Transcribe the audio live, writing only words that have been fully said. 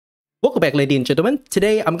Welcome back, ladies and gentlemen.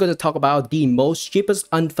 Today I'm going to talk about the most cheapest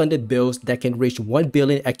unfunded builds that can reach 1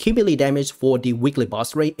 billion accumulated damage for the weekly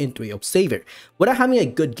boss rate in 3 of Savior. Without having a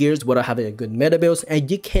good gears, without having a good meta builds, and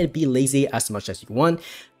you can't be lazy as much as you want,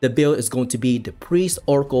 the build is going to be the Priest,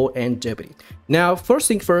 Oracle, and Deputy. Now, first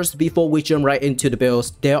thing first, before we jump right into the builds,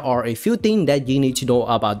 there are a few things that you need to know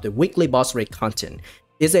about the weekly boss rate content.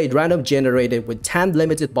 It's a random generated with time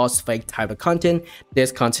limited boss fake type of content.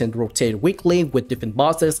 This content rotates weekly with different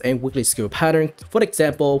bosses and weekly skill pattern. For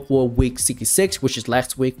example, for week 66, which is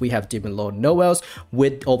last week, we have Demon Lord Noels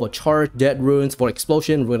with overcharge, dead runes for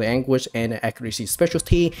explosion, rune anguish, and accuracy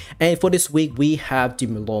specialty. And for this week, we have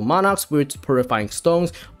Demon Lord Monarchs with purifying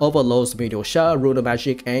stones, overloads, meteor shot, rune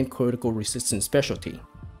magic, and critical resistance specialty.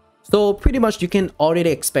 So pretty much you can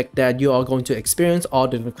already expect that you are going to experience all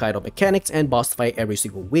different kind of mechanics and boss fight every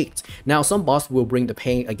single week. Now some boss will bring the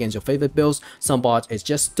pain against your favorite builds, some boss is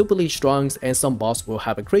just stupidly strong, and some boss will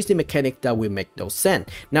have a crazy mechanic that will make no sense.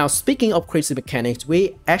 Now speaking of crazy mechanics,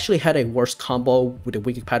 we actually had a worse combo with the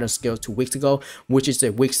weekly pattern skill 2 weeks ago, which is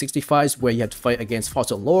the week 65 where you have to fight against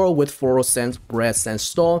Fossil Laurel with Fluorescence, Breath,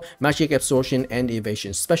 Sandstorm, Magic Absorption, and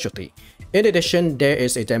Evasion specialty. In addition, there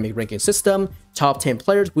is a damage ranking system. Top 10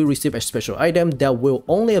 players will receive a special item that will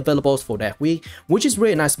only available for that week, which is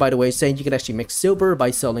really nice by the way, saying you can actually make silver by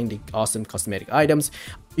selling the awesome cosmetic items.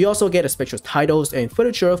 You also get a special titles and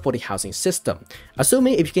furniture for the housing system,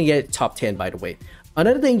 assuming if you can get top 10 by the way.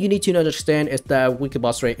 Another thing you need to understand is that weekly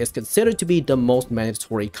boss rate is considered to be the most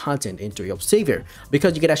mandatory content in 3 of Savior,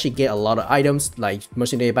 because you can actually get a lot of items like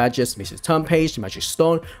mercenary badges, Mrs. Tom Page, Magic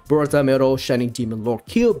Stone, Boruta Medal, Shining Demon Lord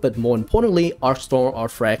Cube, but more importantly, Arc Storm,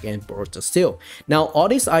 Arc Frag, and Boruta Seal. Now all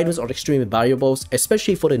these items are extremely valuable,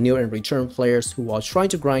 especially for the new and return players who are trying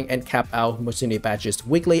to grind and cap out mercenary badges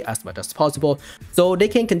weekly as much as possible, so they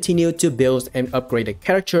can continue to build and upgrade the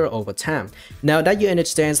character over time. Now that you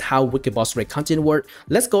understand how weekly boss rate content works,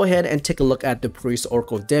 let's go ahead and take a look at the Priest,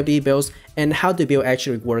 Oracle, Deputy builds and how the build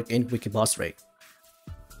actually work in weekly boss rate.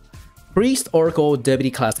 Priest, Oracle,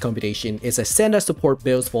 Deputy class combination is a standard support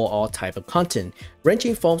build for all type of content,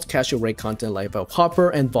 ranging from casual rate content like Val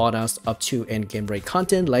Hopper and Vardas up to endgame rate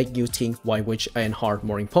content like Yuting, White Witch, and Hard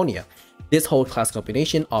Morinponia. This whole class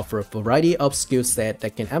combination offers a variety of skill set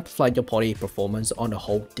that can amplify your party performance on a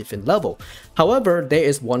whole different level. However, there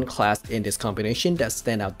is one class in this combination that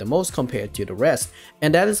stands out the most compared to the rest,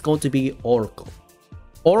 and that is going to be Oracle.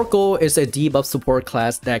 Oracle is a debuff support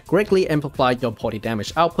class that greatly amplifies your party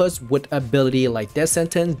damage outputs with ability like Death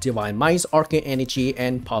Sentence, Divine Minds, Arcane Energy,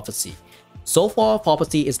 and Prophecy. So far,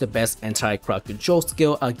 Prophecy is the best anti-crowd control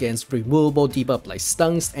skill against removable debuff like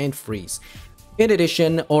Stuns and Freeze. In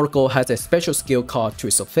addition, Oracle has a special skill called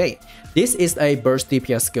Twist of Fate. This is a burst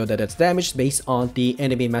DPS skill that does damage based on the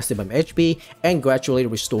enemy maximum HP and gradually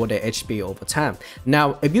restore their HP over time.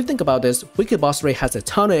 Now, if you think about this, weekly boss rate has a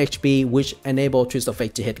ton of HP which enable Twist of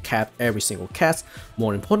Fate to hit cap every single cast.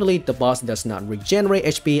 More importantly, the boss does not regenerate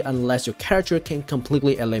HP unless your character can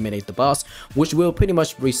completely eliminate the boss, which will pretty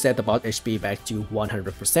much reset the boss HP back to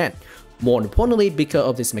 100%. More importantly, because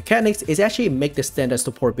of these mechanics, it actually make the standard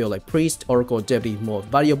support build like Priest, Oracle, Deputy more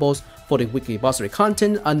valuable for the weekly boss rate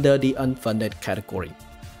content under the unfunded category.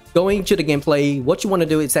 Going to the gameplay, what you want to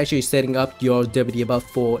do is actually setting up your Deputy buff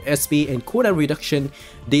for SP and cooldown reduction.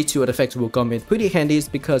 These two effects will come in pretty handy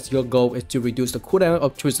because your goal is to reduce the cooldown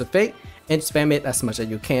of Twist of Fate and spam it as much as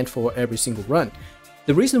you can for every single run.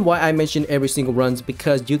 The reason why I mention every single run is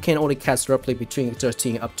because you can only cast roughly between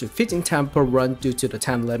 13 up to 15 times per run due to the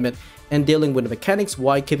time limit and dealing with the mechanics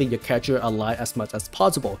while keeping your character alive as much as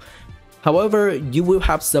possible. However, you will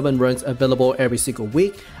have 7 runs available every single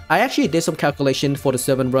week. I actually did some calculation for the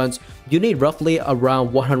 7 runs. You need roughly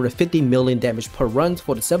around 150 million damage per run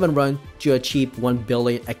for the 7 runs to achieve 1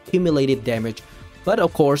 billion accumulated damage. But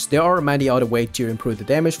of course, there are many other ways to improve the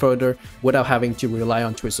damage further without having to rely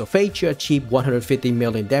on Twist of Fate to achieve 150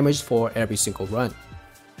 million damage for every single run.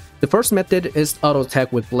 The first method is auto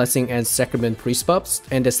attack with Blessing and Sacrament Priest buffs,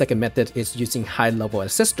 and the second method is using high level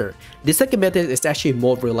assister. The second method is actually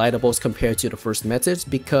more reliable compared to the first methods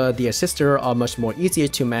because the assister are much more easier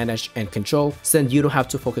to manage and control since you don't have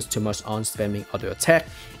to focus too much on spamming auto attack.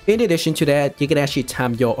 In addition to that, you can actually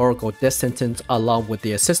time your Oracle Death Sentence along with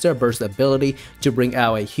the assister burst ability to bring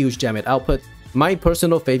out a huge damage output. My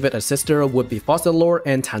personal favorite assister would be Fossil Lord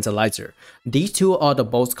and Tantalizer. These two are the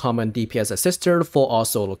most common DPS assister for all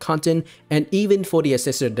solo content and even for the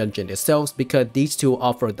assister dungeon itself because these two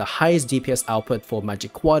offer the highest DPS output for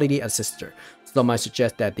magic quality assister. Some might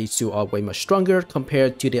suggest that these two are way much stronger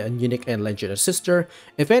compared to the unique and legend assister.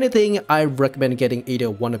 If anything, I recommend getting either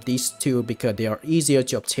one of these two because they are easier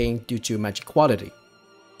to obtain due to magic quality.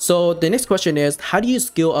 So the next question is, how do you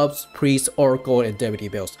skill up priest, oracle, and deputy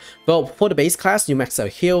builds? Well, for the base class, you max out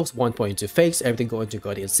heals, 1 point into fakes, everything go into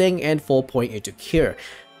guardian sing, and 4 point into cure.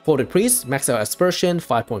 For the priest, max out aspersion,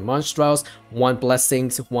 5 point monstrals, 1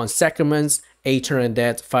 blessings, 1 sacraments, 8 turn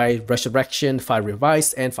undead, 5 resurrection, 5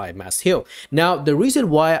 revise, and 5 mass heal. Now, the reason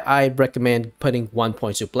why I recommend putting 1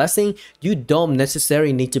 point to blessing, you don't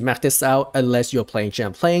necessarily need to max this out unless you're playing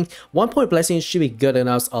champ. 1 point blessing should be good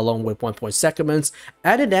enough along with 1 point sacraments.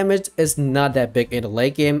 Added damage is not that big in the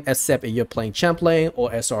late game except if you're playing champ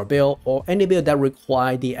or SR build or any build that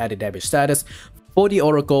require the added damage status. For the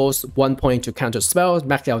oracles, 1 point to counter spells,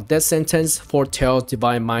 max out death sentence, foretell,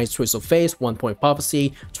 divine mind, twist of face, 1 point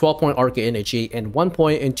prophecy, 12 point arcane energy, and 1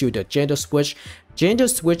 point into the gender switch. Gender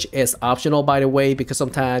switch is optional, by the way, because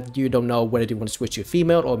sometimes you don't know whether you want to switch to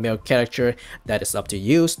female or male character. That is up to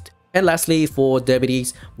you. And lastly, for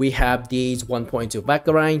deputies, we have these 1 point to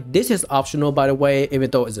background. This is optional, by the way, even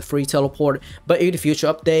though it's a free teleport. But in the future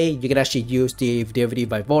update, you can actually use the deputy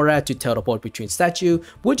by Boruta to teleport between statues,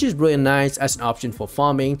 which is really nice as an option for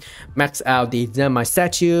farming. Max out the Zenmai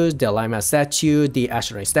statues, the Lima statue, the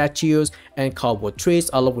Asherai statues, and cardboard trees,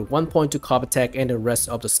 along with 1 point to carve attack, and the rest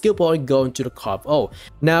of the skill point going to the carve O.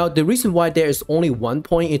 Now, the reason why there is only 1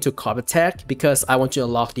 point into carve attack because I want to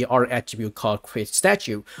unlock the art attribute called Crit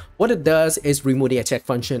Statue. What it does is remove the attack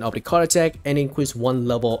function of the card attack and increase 1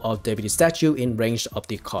 level of deputy statue in range of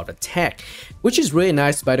the card attack, which is really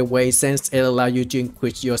nice, by the way, since it allows you to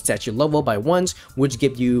increase your statue level by 1, which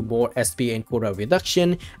gives you more SP and cooldown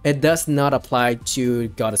reduction. It does not apply to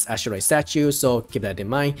Goddess Asherai statue, so keep that in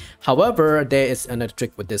mind. However, there is another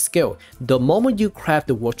trick with this skill. The moment you craft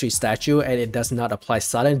the World Tree statue and it does not apply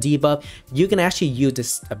silent debuff, you can actually use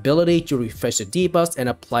this ability to refresh the debuffs and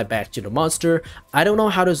apply back to the monster. I don't know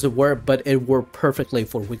how this work, but it worked perfectly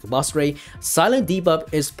for weekly boss raid. Silent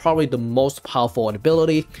debuff is probably the most powerful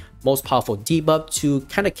ability, most powerful debuff to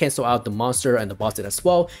kind of cancel out the monster and the boss as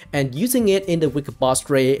well. And using it in the wicked boss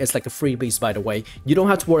raid is like a freebie, by the way. You don't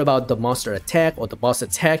have to worry about the monster attack or the boss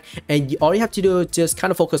attack, and all you have to do is just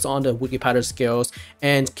kind of focus on the wicked pattern skills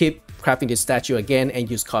and keep crafting the statue again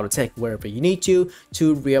and use card attack wherever you need to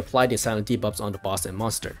reapply the silent debuffs on the boss and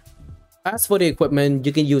monster. As for the equipment,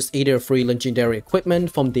 you can use either free legendary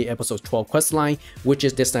equipment from the episode 12 questline, which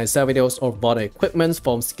is Disney Savidos, or border equipment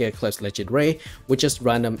from Scarecliff's Legendary, which is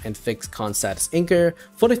random and fixed concepts inker.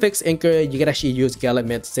 For the fixed inker, you can actually use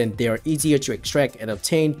Galamit since they are easier to extract and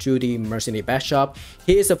obtain through the mercenary bash shop.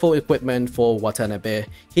 Here is a full equipment for Watanabe.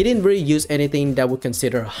 He didn't really use anything that would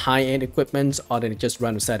consider high-end equipment other than just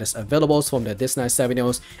random status available from the Disney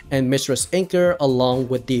Savidos and Mistress Inker, along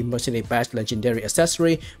with the mercenary bash legendary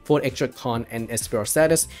accessory for extra con and SPR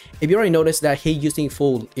status. If you already noticed that he's using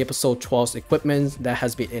full episode 12's equipment that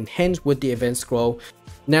has been enhanced with the event scroll.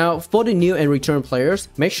 Now, for the new and return players,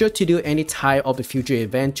 make sure to do any type of the future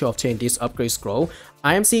event to obtain this upgrade scroll.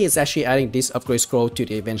 IMC is actually adding this upgrade scroll to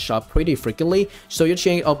the event shop pretty frequently, so your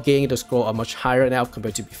chance of getting the scroll are much higher now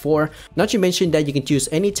compared to before. Not to mention that you can choose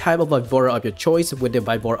any type of Vivora of your choice with the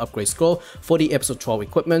Vivora upgrade scroll for the episode 12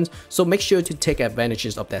 equipment, so make sure to take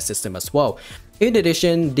advantages of that system as well. In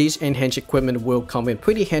addition, these enhanced equipment will come in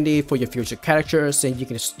pretty handy for your future characters, and you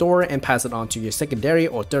can store and pass it on to your secondary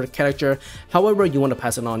or third character, however you want to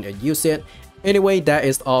pass it on and use it. Anyway, that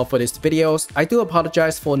is all for this videos. I do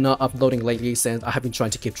apologize for not uploading lately since I have been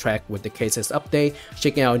trying to keep track with the cases update,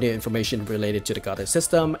 checking out the information related to the goddess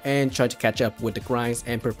system, and trying to catch up with the grinds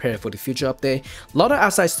and prepare for the future update. A lot of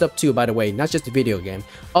outside stuff too, by the way, not just the video game.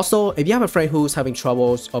 Also, if you have a friend who's having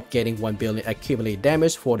troubles of getting 1 billion accumulated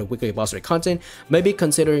damage for the weekly boss raid content, maybe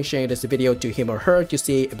considering sharing this video to him or her to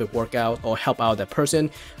see if it work out or help out that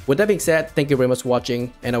person. With that being said, thank you very much for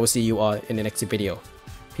watching, and I will see you all in the next video.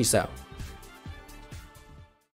 Peace out.